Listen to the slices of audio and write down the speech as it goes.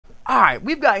All right,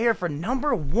 we've got here for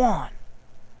number 1.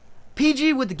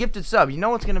 PG with the gifted sub. You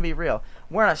know it's going to be real.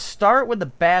 We're going to start with the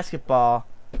basketball.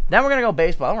 Then we're going to go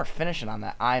baseball. And we're finishing on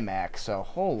that IMAX. So,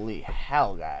 holy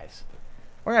hell, guys.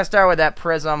 We're going to start with that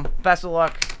Prism. Best of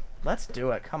luck. Let's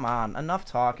do it. Come on. Enough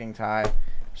talking, Ty.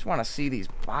 Just want to see these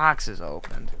boxes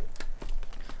opened.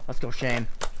 Let's go, Shane.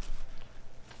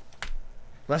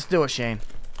 Let's do it, Shane.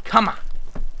 Come on.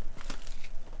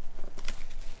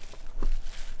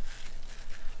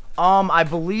 I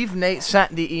believe Nate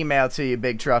sent the email to you,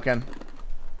 Big Truckin'.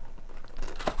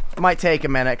 It might take a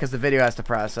minute because the video has to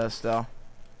process still.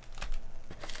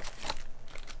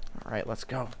 Alright, let's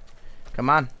go.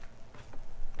 Come on.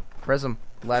 Prism.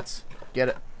 Let's get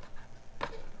it.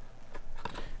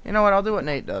 You know what? I'll do what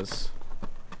Nate does.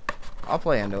 I'll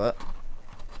play into it.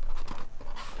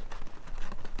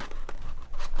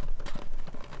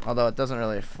 Although it doesn't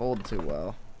really fold too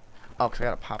well. Oh, because I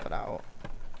gotta pop it out.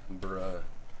 Bruh.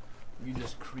 You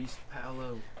just creased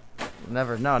Paolo.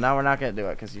 Never. No, now we're not going to do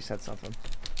it because you said something.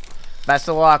 Best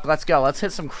of luck. Let's go. Let's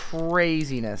hit some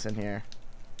craziness in here.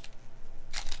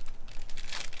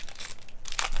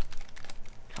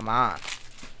 Come on.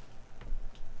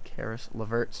 Karis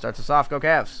LeVert starts us off. Go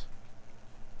Cavs.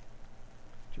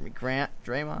 Jimmy Grant.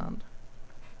 Draymond.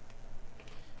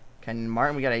 Kenyon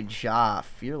Martin. We got a Ja.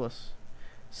 Fearless.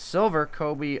 Silver.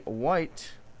 Kobe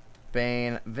White.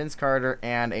 Bane. Vince Carter.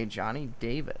 And a Johnny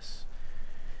Davis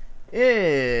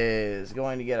is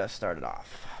going to get us started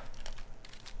off.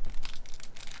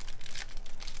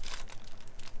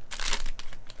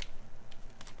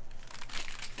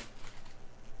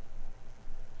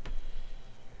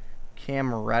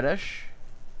 Cam Reddish.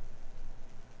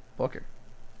 Booker.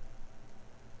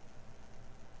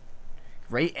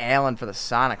 Ray Allen for the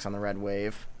Sonics on the red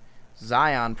wave.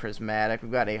 Zion Prismatic. We've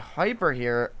got a hyper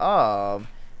here of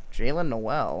Jalen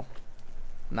Noel.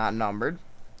 Not numbered.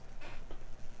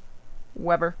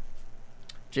 Weber.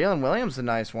 Jalen Williams, a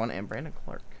nice one, and Brandon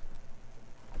Clark.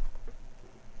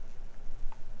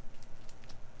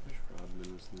 Wish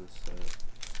Rodman was in this set.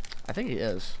 I think he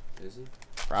is. Is he?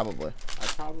 Probably. I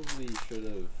probably should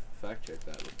have fact-checked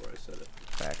that before I said it.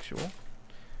 Factual.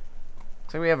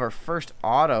 Looks like we have our first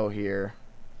auto here.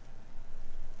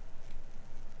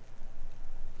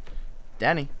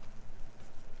 Denny.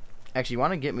 Actually, you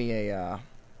want to get me a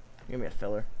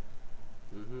filler?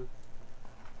 Mm-hmm.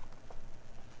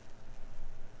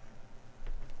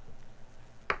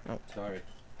 Oh, sorry.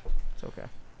 It's okay.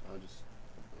 I'll just.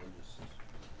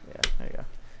 Yeah, there you go.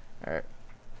 All right.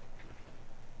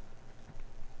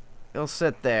 He'll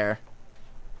sit there.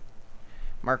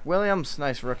 Mark Williams,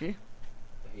 nice rookie.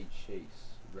 I hate Chase.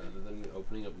 Rather than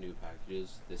opening up new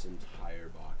packages, this entire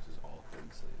box is all thin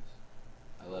sleeves.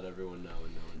 I let everyone know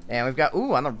and no one. And we've got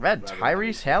on the red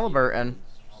Tyrese Halliburton.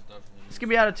 This could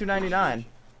be out of $2.99.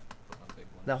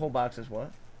 That whole box is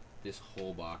what? This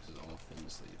whole box is all thin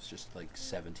sleeves, just like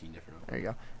 17 different. There you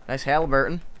go. Nice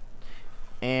Halliburton.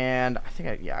 And I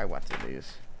think I went through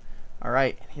these. All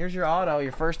right, here's your auto.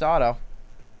 Your first auto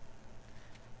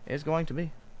is going to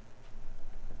be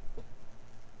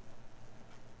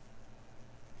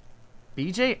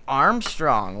BJ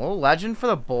Armstrong, little legend for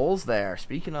the Bulls there.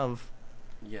 Speaking of,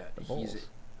 yeah,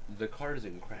 the card is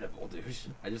incredible, dude.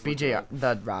 I just BJ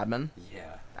the Rodman.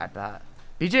 Yeah, I bet.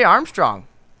 BJ Armstrong.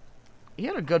 He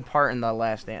had a good part in the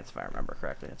Last Dance, if I remember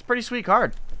correctly. It's a pretty sweet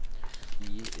card.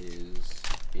 He is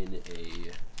in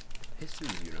a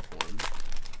Pistons uniform,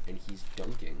 and he's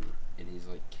dunking, and he's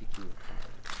like kicking the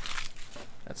card.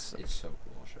 It's so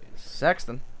cool. I'll show you.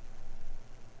 Sexton.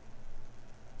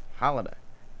 Holiday.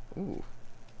 Ooh.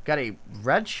 Got a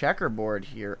red checkerboard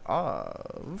here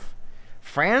of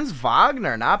Franz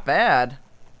Wagner. Not bad.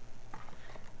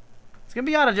 It's going to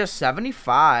be out of just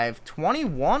 75.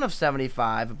 21 of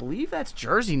 75. I believe that's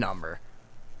jersey number.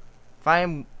 If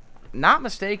I'm not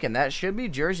mistaken, that should be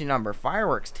jersey number.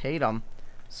 Fireworks Tatum.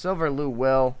 Silver Lou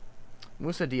Will.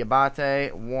 Musa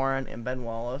Diabate. Warren and Ben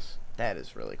Wallace. That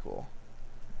is really cool.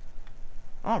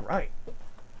 All right.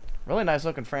 Really nice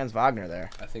looking Franz Wagner there.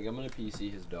 I think I'm going to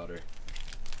PC his daughter.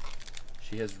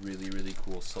 She has really, really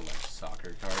cool select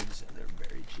soccer cards, and they're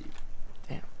very cheap.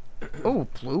 Damn. Oh,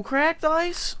 blue cracked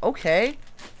ice? Okay.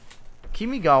 Keep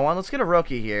me going. Let's get a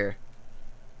rookie here.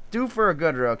 Due for a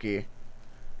good rookie.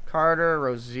 Carter,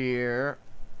 Rozier.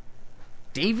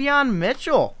 Davion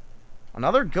Mitchell.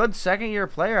 Another good second-year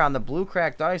player on the blue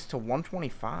cracked ice to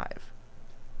 125.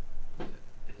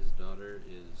 His daughter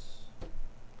is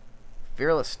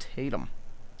Fearless Tatum.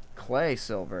 Clay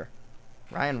Silver.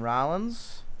 Ryan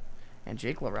Rollins. And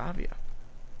Jake LaRavia.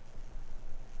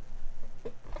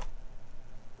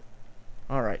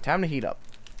 All right, time to heat up.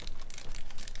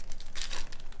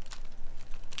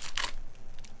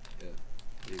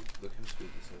 see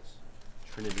what this is.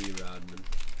 Trinity Rodman.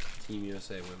 Team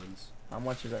USA Women's. How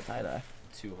much is that tie-dye?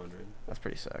 200. That's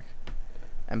pretty sick.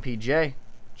 MPJ.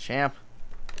 Champ.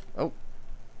 Oh.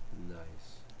 Nice.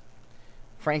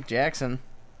 Frank Jackson.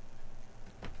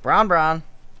 Brown.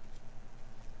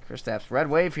 Kristaps. Red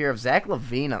wave here of Zach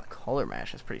LaVine on the color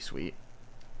match. That's pretty sweet.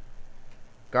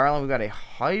 Garland, we got a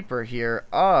hyper here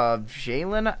of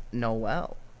Jalen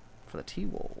Noel for the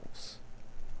T-Wolves.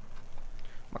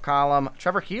 McCollum.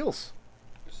 Trevor Keels.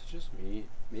 Is it just me?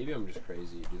 Maybe I'm just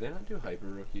crazy. Do they not do hyper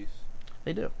rookies?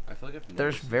 They do. I feel like I've They're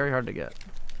noticed very it. hard to get.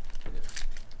 Yeah.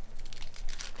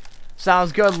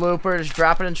 Sounds good, Looper. Just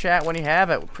drop it in chat when you have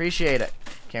it. Appreciate it.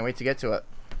 Can't wait to get to it.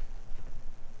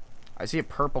 I see a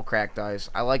purple cracked ice.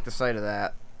 I like the sight of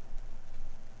that.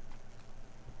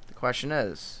 The question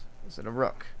is it a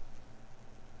rook?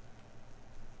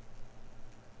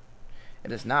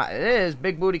 It is not. It is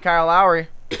Big Booty Kyle Lowry.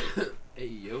 Hey,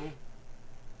 yo.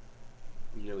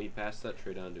 You know, he passed that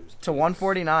trade on to his To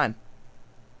 149.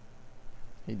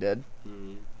 He did.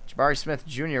 Mm. Jabari Smith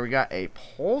Jr. We got a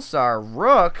Pulsar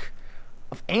Rook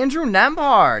of Andrew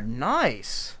Nembhard.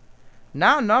 Nice.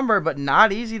 Not numbered, but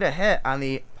not easy to hit on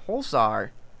the Pulsar.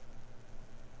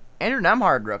 Andrew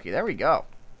Nembhard rookie. There we go.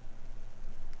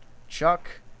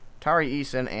 Chuck, Tari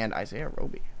Eason, and Isaiah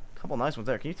Roby. Couple nice ones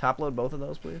there. Can you top load both of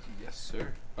those, please? Yes,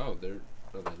 sir. Oh, they're.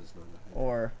 Oh, that is not that.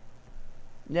 Or,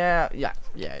 yeah.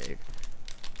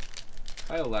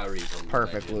 Kyle Lowry's on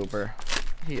Perfect Legends. Looper.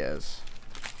 He is.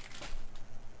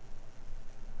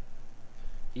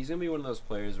 He's gonna be one of those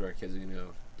players where our kids are gonna go,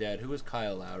 Dad, who is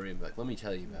Kyle Lowry? And be like, let me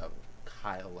tell you about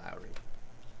Kyle Lowry.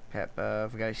 Pat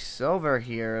Bev. We got a silver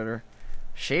here.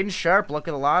 Shaden Sharp. Look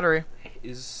at the lottery.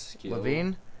 His skill.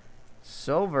 Levine.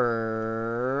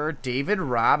 Silver. David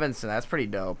Robinson. That's pretty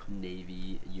dope.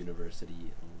 Navy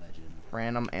University legend.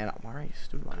 Random and Amari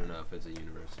Student. I don't know if it's a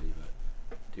university, but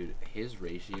dude, his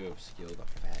ratio of skill to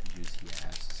fat juicy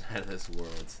ass is out of this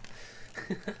world.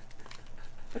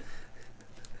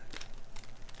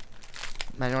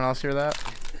 Anyone else hear that?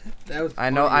 That was.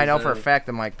 I know funny as for a hell. fact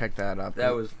the Mike picked that up.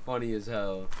 That was funny as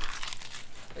hell,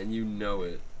 and you know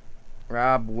it.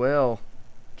 Rob Will.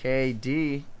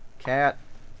 KD. Cat.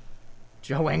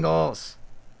 Joe Ingles.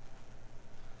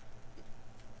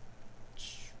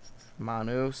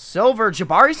 Manu. Silver.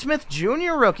 Jabari Smith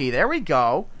Jr. rookie. There we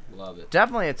go. Love it.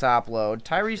 Definitely a top load.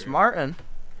 Tyrese Sure. Martin.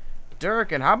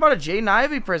 Dirk. And how about a Jaden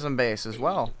Ivey Prism base as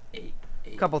well? Eight.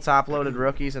 A couple top loaded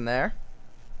rookies in there.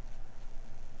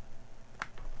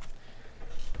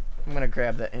 I'm going to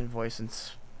grab that invoice and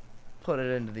put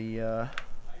it into the...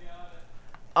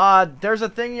 there's a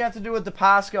thing you have to do with the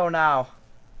Pasco now.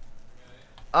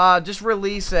 Just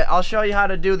release it. I'll show you how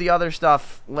to do the other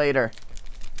stuff later.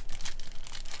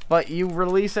 But you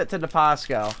release it to the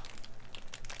Pasco.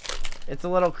 It's a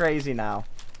little crazy now.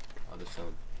 I'll just tell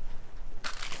him.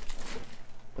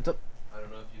 What's up? I don't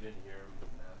know if you didn't hear him, but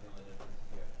now the only difference is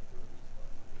you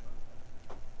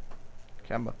have to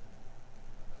Kemba.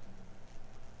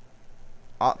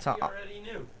 Oh, He already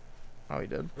knew. oh, he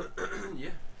did. Yeah.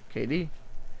 KD.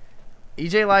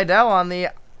 EJ Liddell on the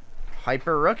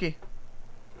hyper rookie.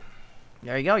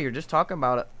 There you go. You're just talking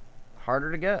about it.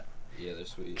 Harder to get. Yeah, they're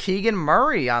sweet. Keegan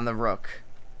Murray on the rook.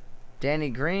 Danny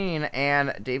Green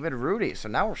and David Rudy. So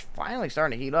now we're finally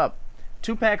starting to heat up.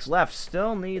 2 packs left.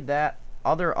 Still need that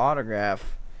other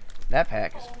autograph. That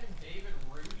pack is... David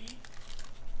Rudy?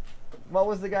 What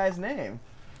was the guy's name?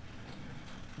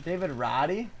 David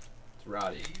Roddy? It's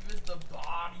Roddy. David the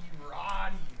Body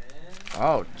Roddy, man.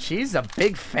 Oh, she's a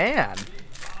big fan. Big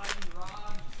Body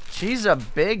Roddy. She's a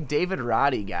big David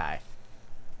Roddy guy.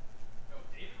 Yo,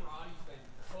 David Roddy's been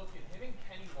cooking. Him and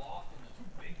Kenny Lofton, the 2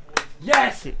 big boys.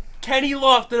 Yes! Kenny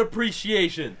Lofton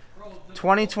appreciation. Bro, the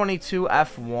 2022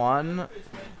 F1. has been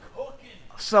cooking.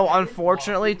 So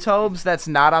unfortunately, Tobes, that's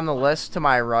not on the list to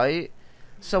my right.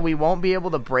 So we won't be able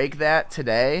to break that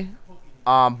today.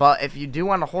 But if you do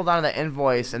want to hold on to the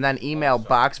invoice and then email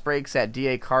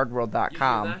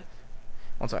boxbreaks@dacardworld.com,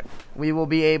 one sec, we will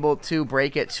be able to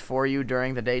break it for you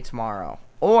during the day tomorrow.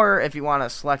 Or if you want to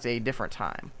select a different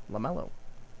time, LaMelo.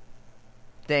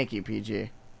 Thank you,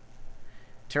 PG.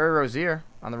 Terry Rozier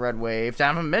on the red wave.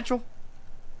 Donovan Mitchell.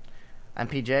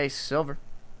 MPJ Silver.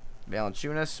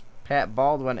 Valanciunas, Pat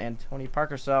Baldwin, and Tony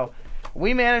Parker. So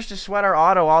we managed to sweat our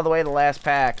auto all the way to the last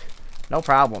pack. No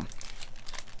problem.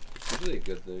 It's usually a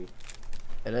good thing.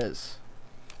 It is.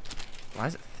 Why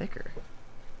is it thicker?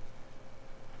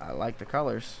 I like the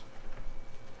colors.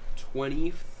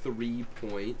 23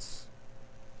 points.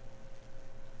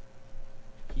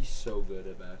 He's so good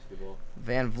at basketball.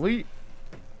 Van Vliet.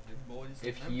 Big boys in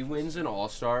If he Memphis. wins an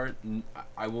All-Star,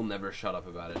 I will never shut up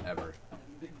about it, ever.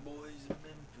 Big boys in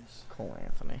Memphis. Cole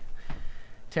Anthony.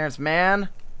 Terrence Mann.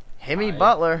 Jimmy I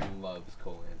Butler. loves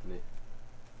Cole Anthony.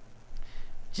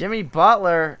 Jimmy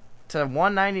Butler to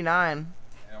 199.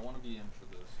 Yeah, I want to be in for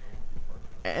this. I want to be part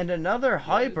of this. And another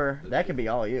hyper. this That is- could be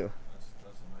all you. That's a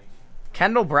nice one.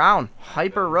 Kendall Brown.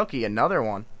 Hyper rookie. Another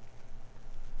one.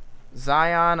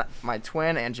 Zion, my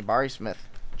twin, and Jabari Smith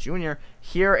Jr.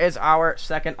 Here is our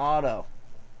second auto.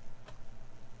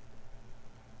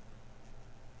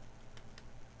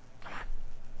 Come on.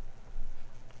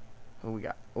 Who we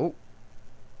got? Oh.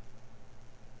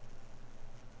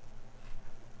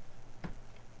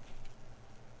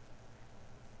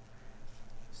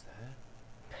 Is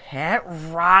that Pat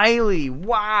Riley.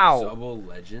 Wow. Double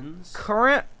Legends?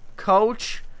 Current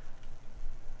coach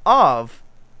of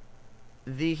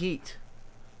the Heat.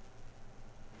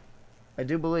 I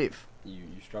do believe. You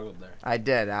struggled there. I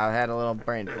did. I had a little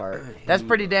brain fart. That's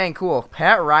pretty dang cool.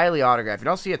 Pat Riley autograph. You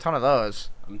don't see a ton of those.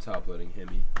 I'm top loading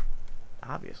Himmy.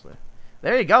 Obviously.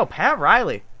 There you go. Pat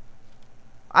Riley.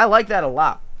 I like that a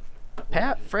lot.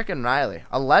 Pat frickin' Riley.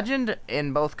 A legend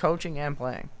in both coaching and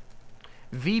playing.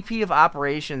 VP of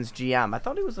Operations GM. I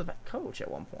thought he was a coach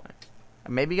at one point.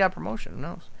 Maybe he got a promotion. Who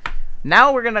knows?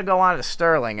 Now we're going to go on to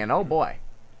Sterling. And oh boy.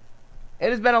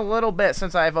 It has been a little bit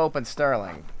since I've opened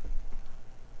Sterling.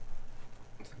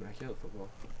 It's Immaculate football.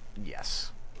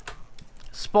 Yes.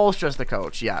 Spoelstra's the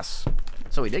coach, yes.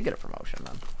 So he did get a promotion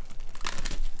then.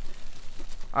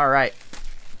 All right.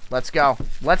 Let's go.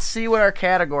 Let's see what our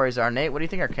categories are. Nate, what do you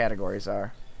think our categories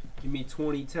are? Give me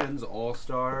 2010s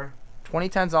All-Star.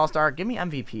 2010s All-Star. Give me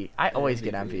MVP. I always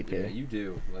get MVP. Yeah, you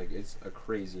do. Like, it's a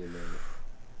crazy amount.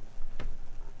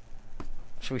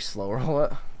 Should we slow roll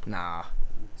it? Nah.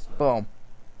 It's not- Boom.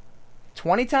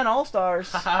 2010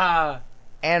 All-Stars Haha.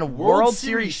 and World World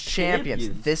Series Series champions.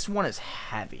 champions. this one is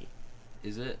heavy.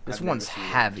 Is it? This I've never one's seen it.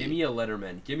 heavy. Give me a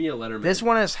Letterman. Give me a Letterman. This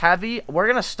one is heavy. We're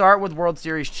going to start with World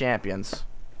Series champions.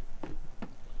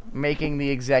 Making the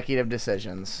executive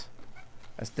decisions.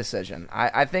 Decision.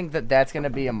 I think that's going to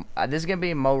be this is going to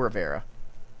be Mo Rivera.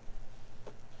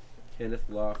 Kenneth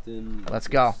Lofton. Let's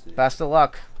go. see. Best of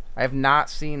luck. I have not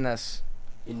seen this.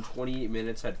 In 28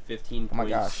 minutes, had 15 Oh my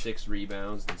points, gosh. 6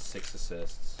 rebounds, and 6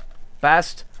 assists.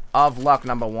 Best of luck,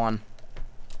 number one.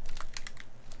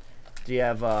 Do you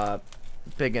have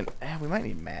big and we might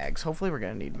need mags. Hopefully we're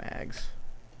going to need mags.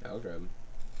 Yeah, I'll grab them.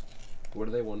 What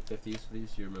are they, 150s for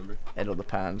these? Do you remember? It'll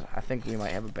depend. I think we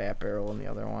might have a bat barrel in the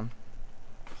other one.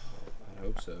 I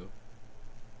hope so.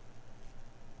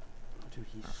 Dude,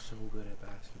 he's so good at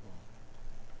basketball.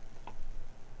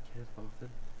 Kenneth Lofton,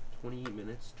 28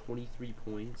 minutes, 23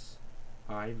 points,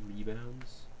 5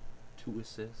 rebounds, 2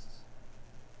 assists.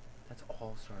 That's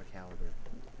all-star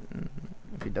caliber.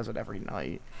 If he does it every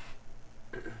night.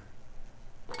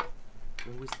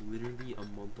 It was literally a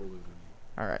month older than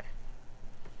me. All right.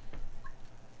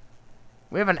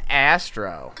 We have an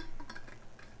Astro.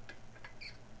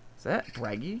 Is that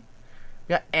Breggy?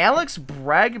 We got Alex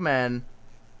Bregman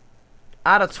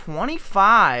out of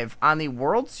 25 on the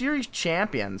World Series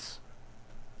champions.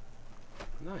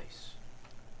 Nice.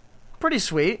 Pretty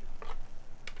sweet.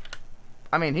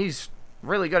 I mean, he's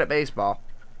really good at baseball.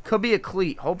 Could be a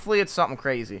cleat. Hopefully it's something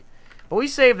crazy. But we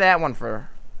saved that one for...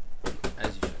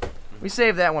 As you should. We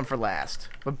saved that one for last.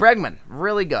 But Bregman,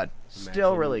 really good. Still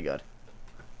Imagine. really good.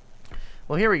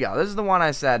 Well, here we go. This is the one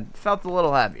I said felt a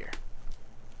little heavier.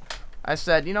 I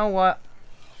said, you know what?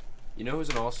 You know who's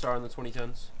an all-star in the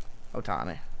 2010s?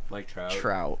 Ohtani. Mike Trout.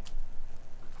 Trout.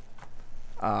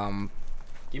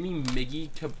 Give me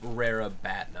Miggy Cabrera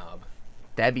bat knob.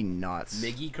 That'd be nuts.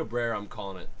 Miggy Cabrera, I'm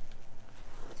calling it.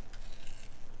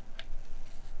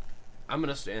 I'm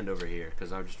going to stand over here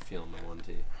because I'm just feeling the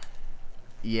 1T.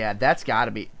 Yeah, that's got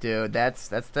to be... Dude, that's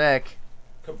thick.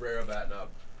 Cabrera bat knob.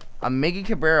 A Miggy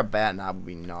Cabrera bat knob would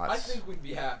be nuts. I think we'd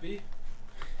be happy.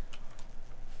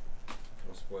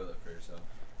 Don't spoil it for yourself.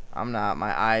 I'm not.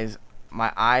 My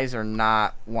eyes are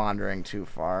not wandering too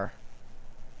far.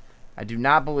 I do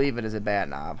not believe it is a bat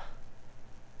knob.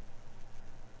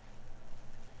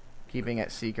 Keeping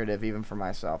it secretive even for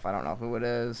myself. I don't know who it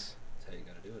is. That's how you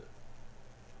got to do it.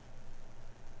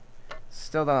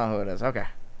 Still don't know who it is. Okay.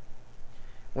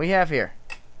 We have here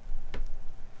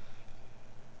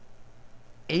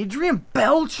Adrian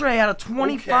Beltre out of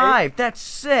 25. Okay. That's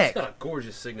sick. It's got a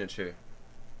gorgeous signature.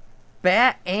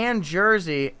 Bat and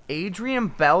jersey, Adrian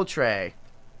Beltre.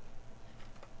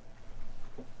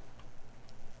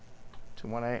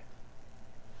 218.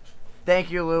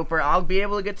 Thank you, Looper. I'll be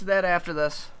able to get to that after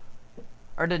this.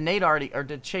 Or did Nate already, or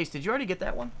did Chase, did you already get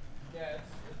that one? Yeah,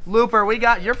 it's Looper, we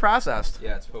got, you're processed.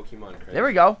 Yeah, it's Pokemon crazy. There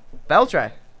we go.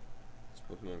 Beltre. It's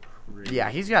Pokemon crazy. Yeah,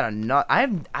 he's got a nut. I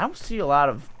don't see a lot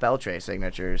of Beltre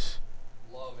signatures.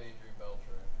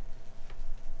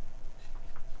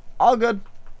 All good.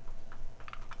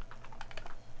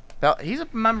 He's a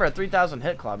member of 3000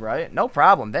 Hit Club, right? No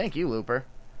problem. Thank you, Looper.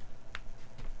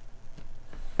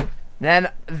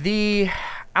 Then I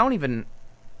don't even...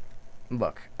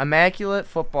 Look, Immaculate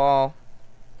football.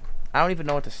 I don't even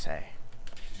know what to say.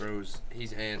 Bros,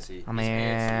 he's antsy. I'm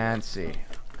antsy.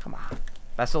 Come on.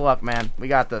 Best of luck, man. We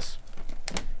got this.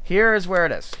 Here is where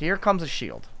it is. Here comes a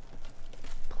shield.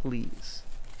 Please.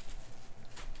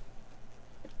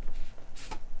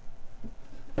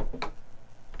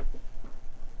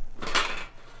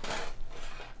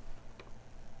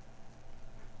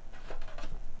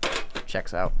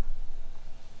 Checks out.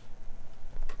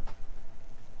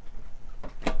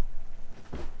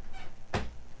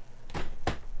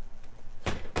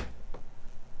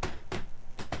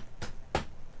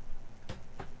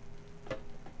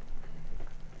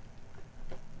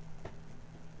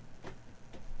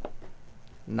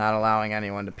 Not allowing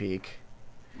anyone to peek.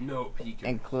 No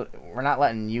peeking. We're not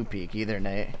letting you peek either,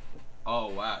 Nate. Oh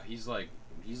wow, he's like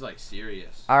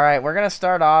serious. All right, we're gonna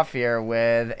start off here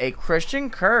with a Christian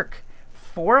Kirk,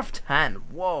 4 of 10.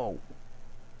 Whoa.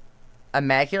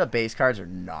 Immaculate base cards are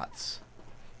nuts.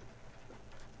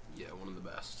 Yeah, one of the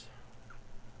best.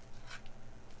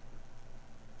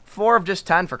 4 of just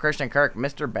 10 for Christian Kirk,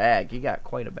 Mr. Bag. He got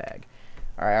quite a bag.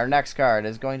 All right, our next card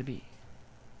is going to be.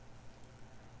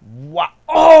 Wow!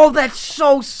 Oh, that's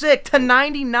so sick. To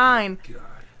 99.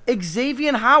 God.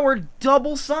 Xavier Howard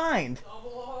double signed.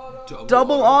 Double auto.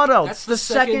 Double auto. That's It's the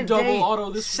second double day. auto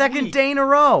this Second week. day in a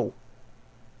row.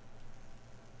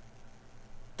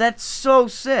 That's so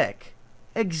sick.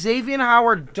 Xavier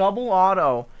Howard double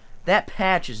auto. That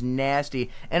patch is nasty,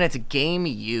 and it's game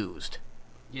used.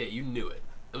 Yeah, you knew it.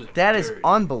 That is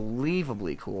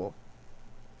unbelievably cool.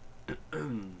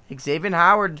 Xavier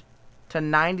Howard to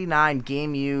 99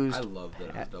 game used. I love that.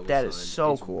 It was double That is signed.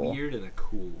 so it's cool. Weird in a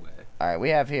cool way. All right, we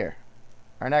have here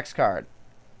our next card.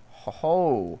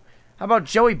 Ho! How about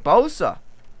Joey Bosa?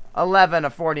 11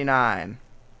 of 49.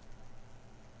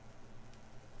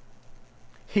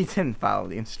 He didn't follow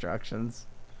the instructions.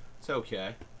 It's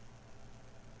okay.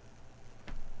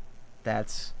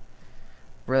 That's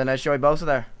really nice Joey Bosa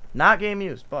there. Not game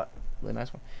used, but really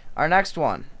nice one. Our next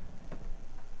one.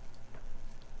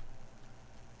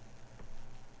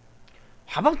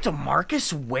 How about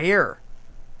DeMarcus Ware?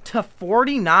 To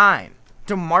 49.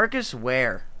 DeMarcus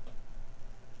Ware.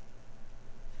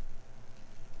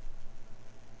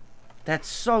 That's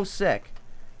so sick.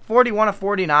 41 of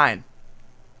 49.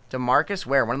 DeMarcus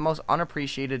Ware, one of the most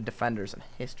unappreciated defenders in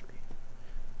history.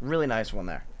 Really nice one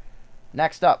there.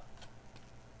 Next up.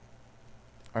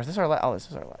 Or is this our last? Oh, is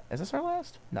this our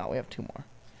last? No, we have 2 more.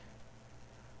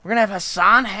 We're going to have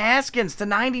Hassan Haskins to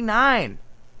 99.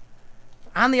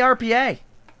 On the RPA.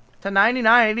 To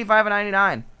 99, 85 and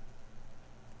 99.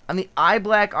 On the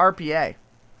iBlack RPA.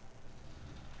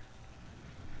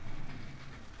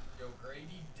 Yo,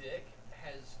 Grady Dick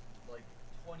has like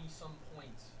 20-some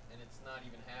points, and it's not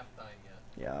even halftime yet.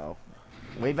 Yo.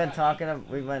 We've been talking,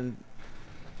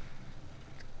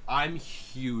 I'm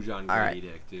huge on All Grady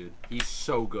right. Dick, dude. He's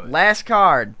so good. Last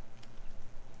card.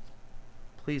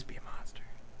 Please be a monster.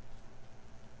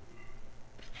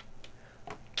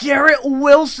 Garrett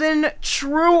Wilson,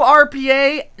 true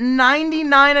RPA,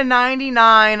 99 and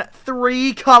 99,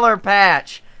 3-color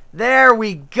patch. There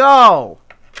we go.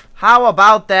 How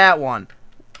about that one?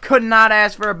 Could not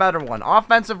ask for a better one.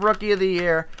 Offensive Rookie of the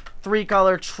Year,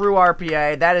 3-color, true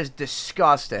RPA. That is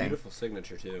disgusting. Beautiful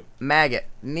signature, too. Mag it.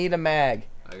 Need a mag.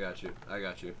 I got you.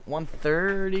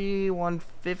 130,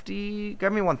 150.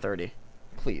 Grab me 130,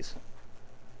 please.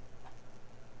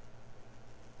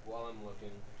 While I'm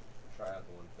looking, try out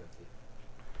the 150.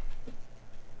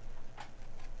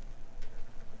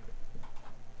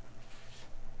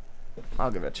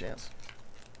 I'll give it a chance.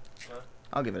 Huh?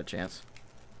 I'll give it a chance.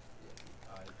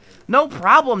 No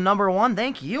problem, number 1.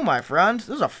 Thank you, my friend. This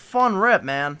was a fun rip,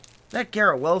 man. That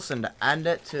Garrett Wilson to end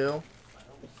it, too.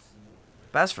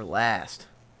 Best for last.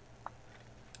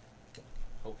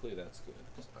 Hopefully that's good.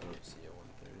 'Cause I don't see a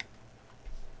 130.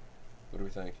 What do we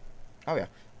think? Oh, yeah.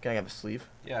 Can I have a sleeve?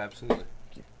 Yeah, absolutely.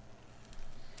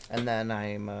 And then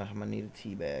I'm going to need a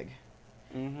tea bag.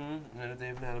 Mm-hmm. And a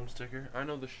David Adams sticker. I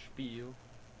know the spiel.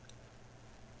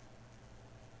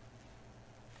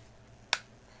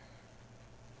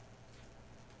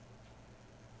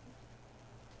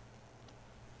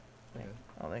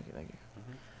 Oh, thank you.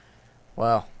 Mhm.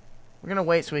 Well, we're going to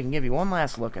wait so we can give you one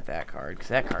last look at that card, because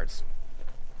that card's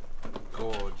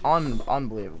Gorgeous.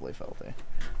 unbelievably filthy.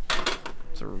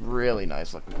 It's a really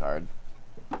nice looking card.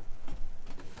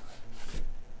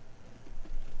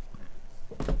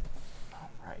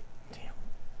 Alright, damn.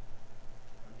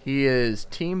 He is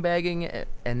team bagging,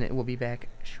 and it will be back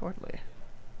shortly.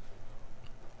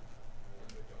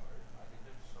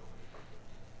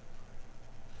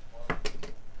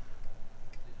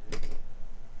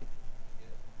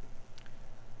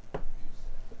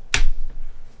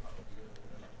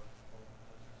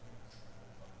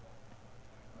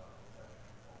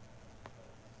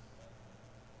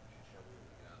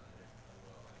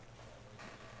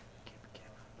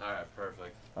 Alright,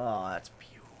 perfect. Oh, that's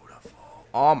beautiful.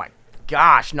 Oh my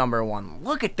gosh, number one.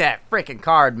 Look at that freaking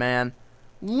card, man.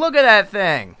 Look at that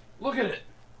thing. Look at it.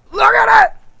 Look at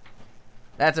it.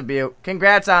 That's a beaut.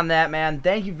 Congrats on that, man.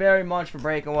 Thank you very much for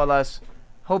breaking with us.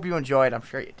 Hope you enjoyed. I'm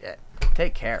sure you did.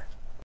 Take care.